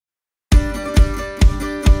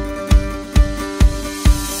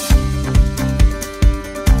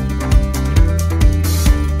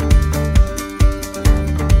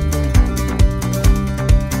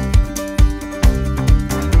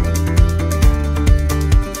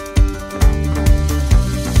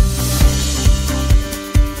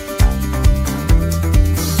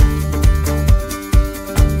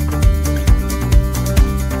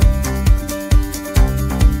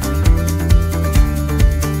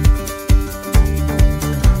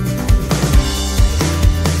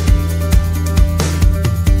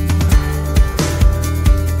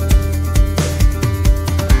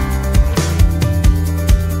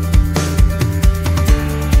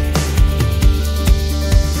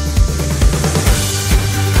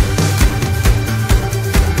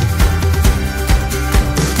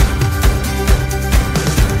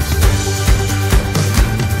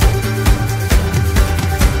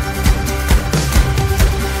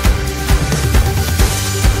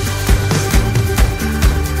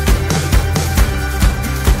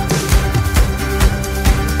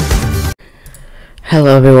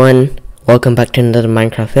Hello everyone, welcome back to another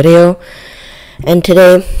Minecraft video, and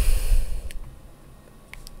today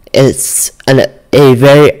it's a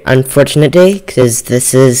very unfortunate day because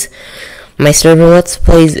this is my server Let's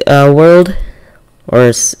Play world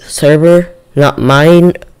or server, not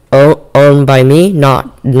mine, owned by me,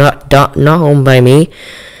 not owned by me,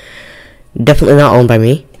 definitely not owned by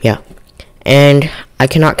me, yeah, and I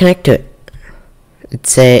cannot connect to it.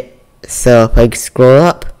 So if I scroll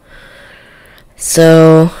up.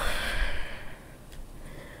 So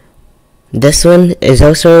this one is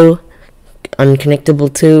also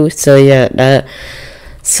unconnectable too. So yeah,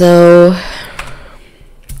 so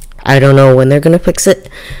I don't know when they're gonna fix it,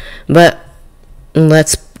 but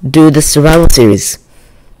let's do the survival series.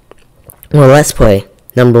 Well, let's play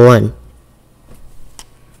number 1.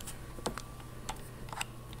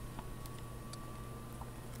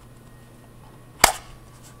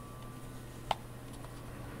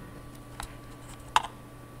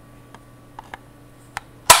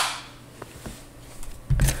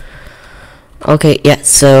 Okay, yeah,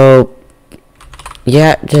 so,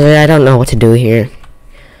 yeah, I don't know what to do here.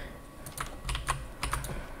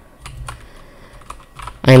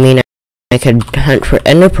 I mean, I could hunt for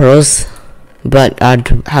ender pearls, but I'd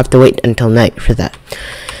have to wait until night for that.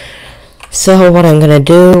 So what I'm gonna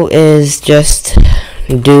do is just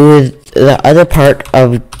do the other part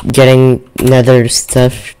of getting nether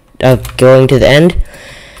stuff, of going to the end.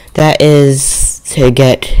 That is to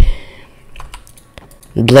get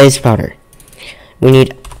blaze powder. We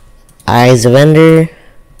need eyes of ender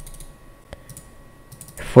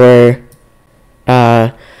for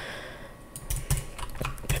our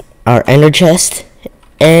ender chest,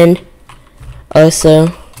 and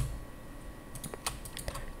also,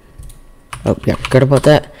 oh yeah, forgot about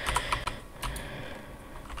that.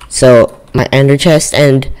 So my ender chest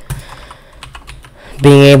and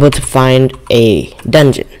being able to find a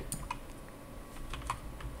dungeon.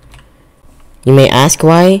 You may ask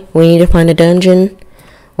why we need to find a dungeon.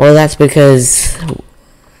 Well, that's because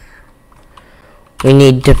we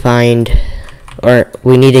need to find, or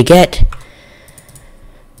we need to get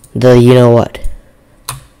the you-know-what.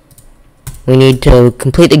 We need to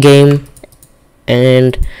complete the game,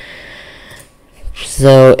 and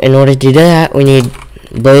so in order to do that, we need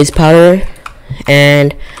blaze powder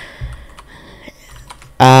and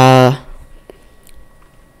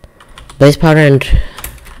blaze powder and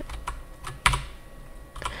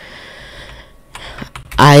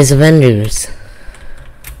eyes of enders.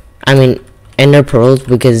 I mean ender pearls,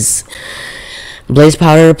 because blaze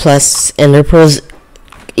powder plus ender pearls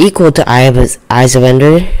equal to eyes of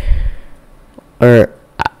ender, or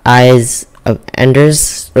eyes of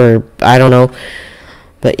enders, or I don't know.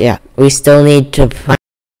 But yeah, we still need to find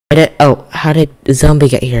it. Oh, how did the zombie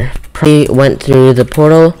get here? Probably went through the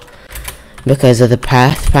portal because of the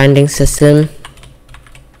path finding system.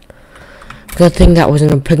 Good thing that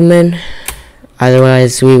wasn't a pigman.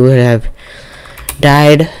 Otherwise, we would have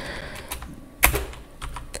died.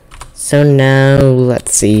 So now,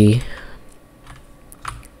 let's see.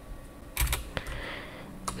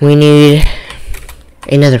 We need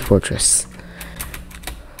another fortress.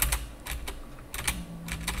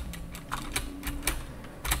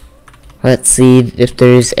 Let's see if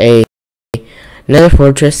there's another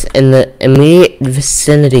fortress in the immediate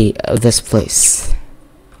vicinity of this place.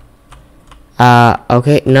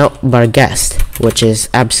 Okay, no, but a guest, which is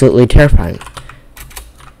absolutely terrifying.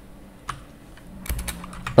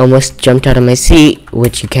 Almost jumped out of my seat,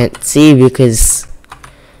 which you can't see because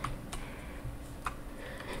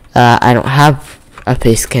I don't have a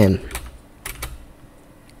face cam.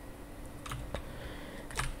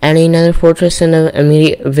 Any other fortress in the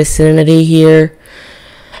immediate vicinity here?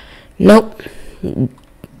 Nope.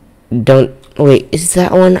 Don't. Wait, is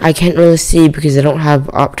that one? I can't really see because I don't have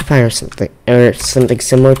Optifine or something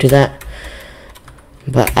similar to that.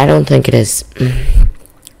 But I don't think it is.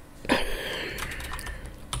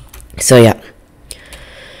 So yeah.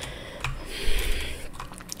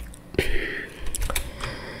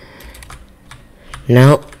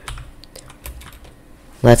 Now,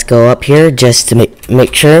 let's go up here just to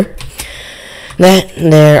make sure that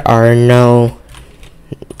there are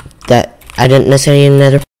that I didn't necessarily need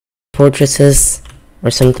another fortresses or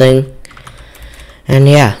something. And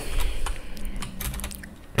yeah,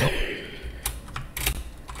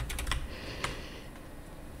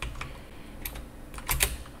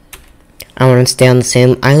 I want to stay on the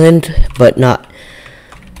same island, but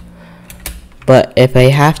if I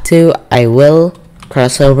have to, I will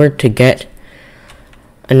cross over to get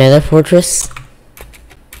another fortress,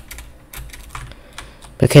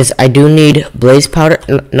 because I do need blaze powder,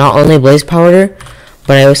 not only blaze powder,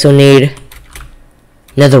 but I also need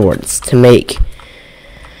nether warts to make,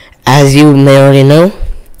 as you may already know,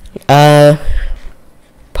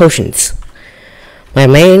 potions. My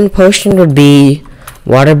main potion would be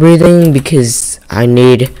water breathing because I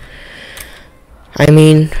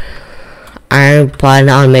plan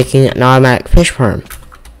on making an automatic fish farm.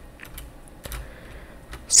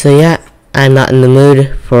 So yeah, I'm not in the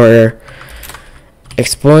mood for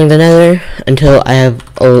exploring the nether until I have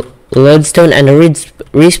a lodestone and a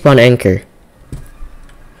respawn anchor.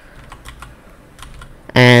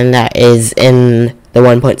 And that is in the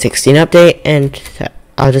 1.16 update, and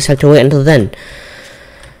I'll just have to wait until then.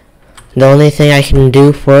 The only thing I can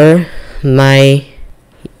do for my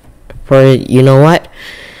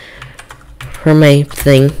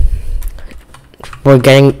thing for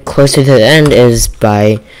getting closer to the end is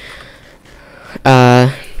by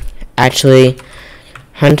actually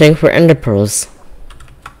hunting for ender pearls.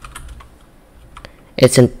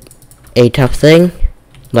 It's a tough thing,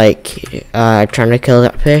 like trying to kill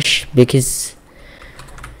that fish, because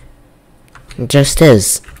it just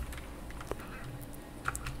is.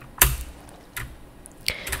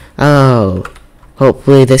 Oh,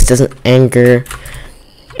 hopefully this doesn't anger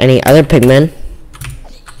any other pigmen,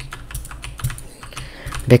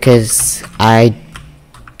 because I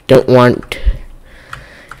don't want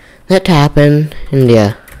that to happen. And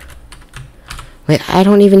yeah, wait, I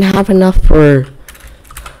don't even have enough for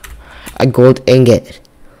a gold ingot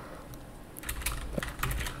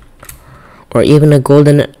or even a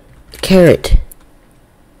golden carrot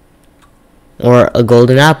or a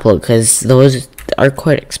golden apple, because those are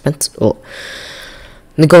quite expensive. Well,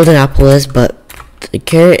 the golden apple is, but the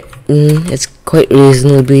carrot is quite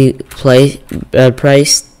reasonably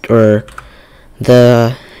priced, or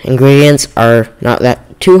the ingredients are not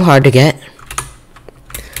that too hard to get.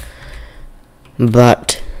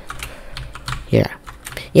 But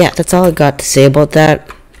yeah, that's all I got to say about that.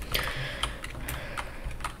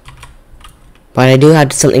 But I do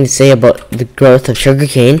have something to say about the growth of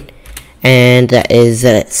sugarcane, and that is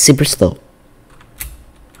that it's super slow.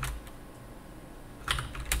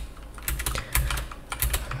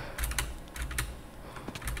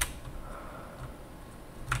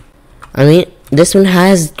 I mean, this one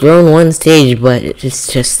has grown one stage, but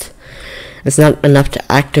it's not enough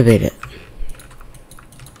to activate it.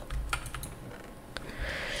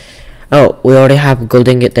 Oh, we already have a gold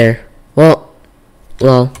ingot there. Well,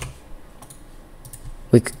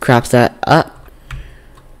 we could craft that up.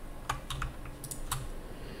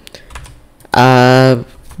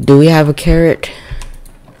 Do we have a carrot?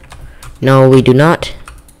 No, we do not.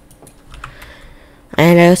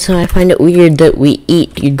 And also, I find it weird that we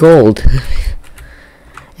eat gold.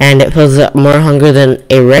 And it fills up more hunger than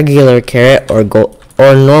a regular carrot or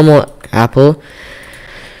a normal apple.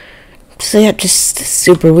 So yeah, just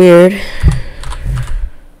super weird.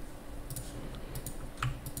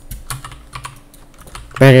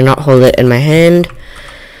 Better not hold it in my hand,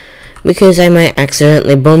 because I might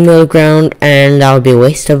accidentally bone meal the ground, and that would be a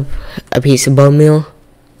waste of a piece of bone meal.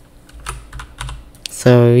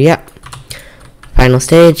 So yeah, final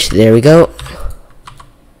stage, there we go.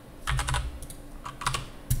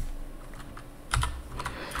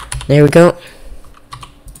 There we go.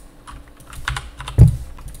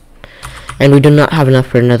 And we do not have enough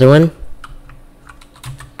for another one.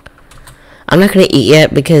 I'm not gonna eat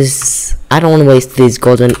yet because I don't want to waste these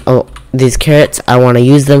carrots. I want to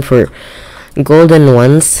use them for golden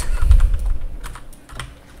ones.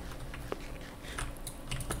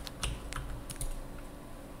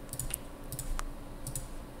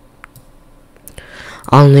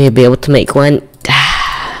 I'll only be able to make one.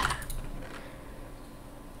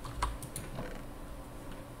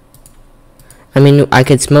 I mean, I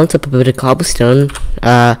could smelt up a bit of cobblestone.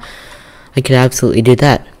 I could absolutely do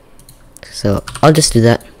that. So, I'll just do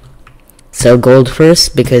that. So, gold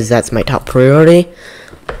first, because that's my top priority.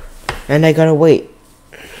 And I gotta wait.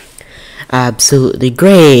 Absolutely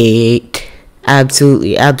great.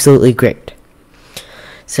 Absolutely great.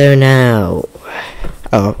 So now...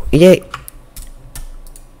 Oh, yay.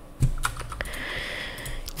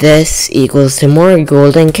 This equals to more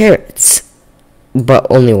golden carrots. But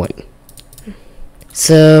only one.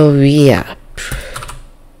 So, yeah.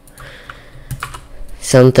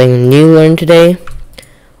 Something new learned today.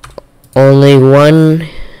 Only one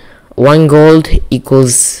gold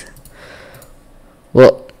equals...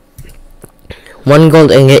 Well, one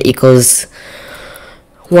gold ingot equals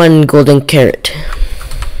one golden carrot.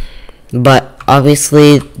 But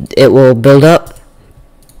obviously, it will build up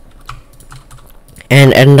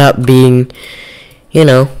and end up being, you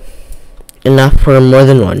know, enough for more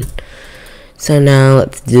than one. So now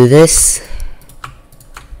let's do this.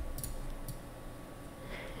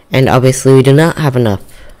 And obviously we do not have enough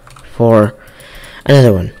for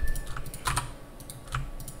another one.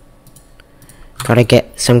 Gotta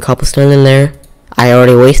get some cobblestone in there. I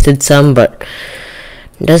already wasted some, but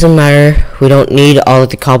it doesn't matter. We don't need all of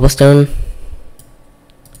the cobblestone.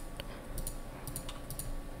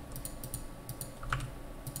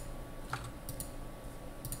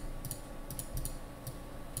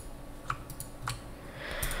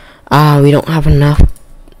 We don't have enough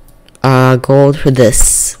gold for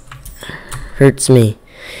this. Hurts me.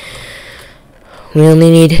 We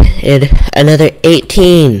only needed another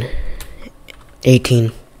 18.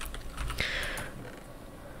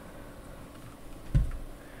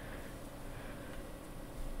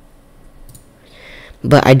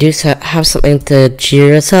 But I do have something to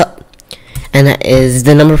cheer us up, and that is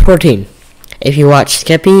the number 14. If you watch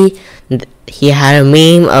Skippy, he had a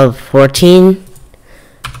meme of 14,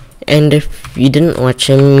 and if you didn't watch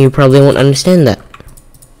him, you probably won't understand that.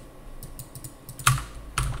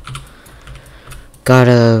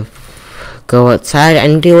 Gotta go outside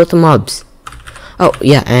and deal with the mobs. Oh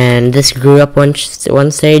yeah, and this grew up one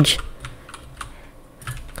stage.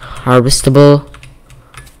 Harvestable.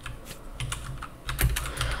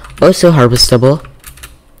 Also harvestable.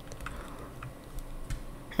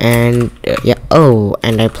 And yeah, oh,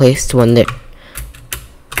 and I placed one there.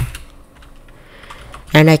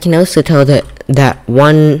 And I can also tell that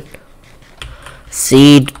one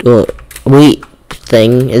seed or wheat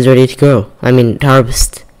thing is ready to grow. I mean, to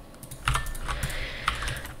harvest.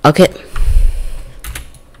 Okay.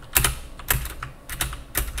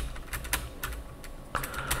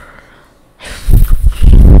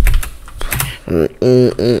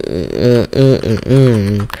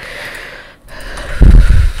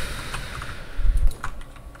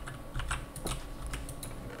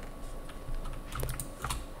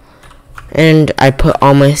 And I put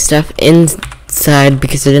all my stuff inside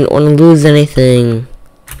because I didn't want to lose anything.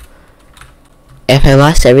 If I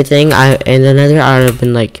lost everything in the nether, I would have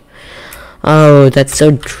been like, oh, that's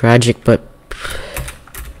so tragic, but...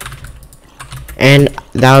 And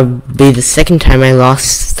that would be the second time I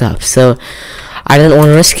lost stuff, so I didn't want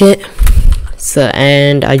to risk it. So,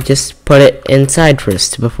 and I just put it inside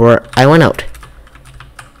first before I went out.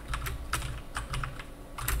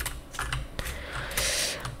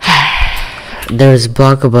 There's a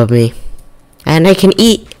block above me, and I can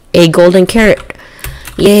eat a golden carrot.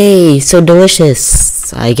 Yay, so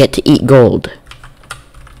delicious. I get to eat gold.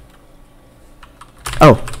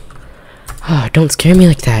 Oh, don't scare me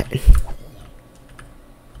like that.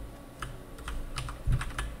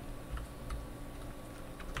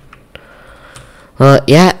 Well,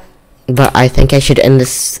 yeah, but I think I should end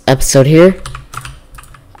this episode here.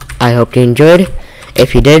 I hope you enjoyed.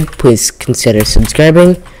 If you did, please consider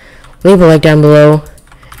subscribing. Leave a like down below.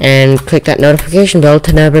 And click that notification bell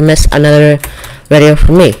to never miss another video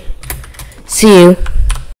from me. See you.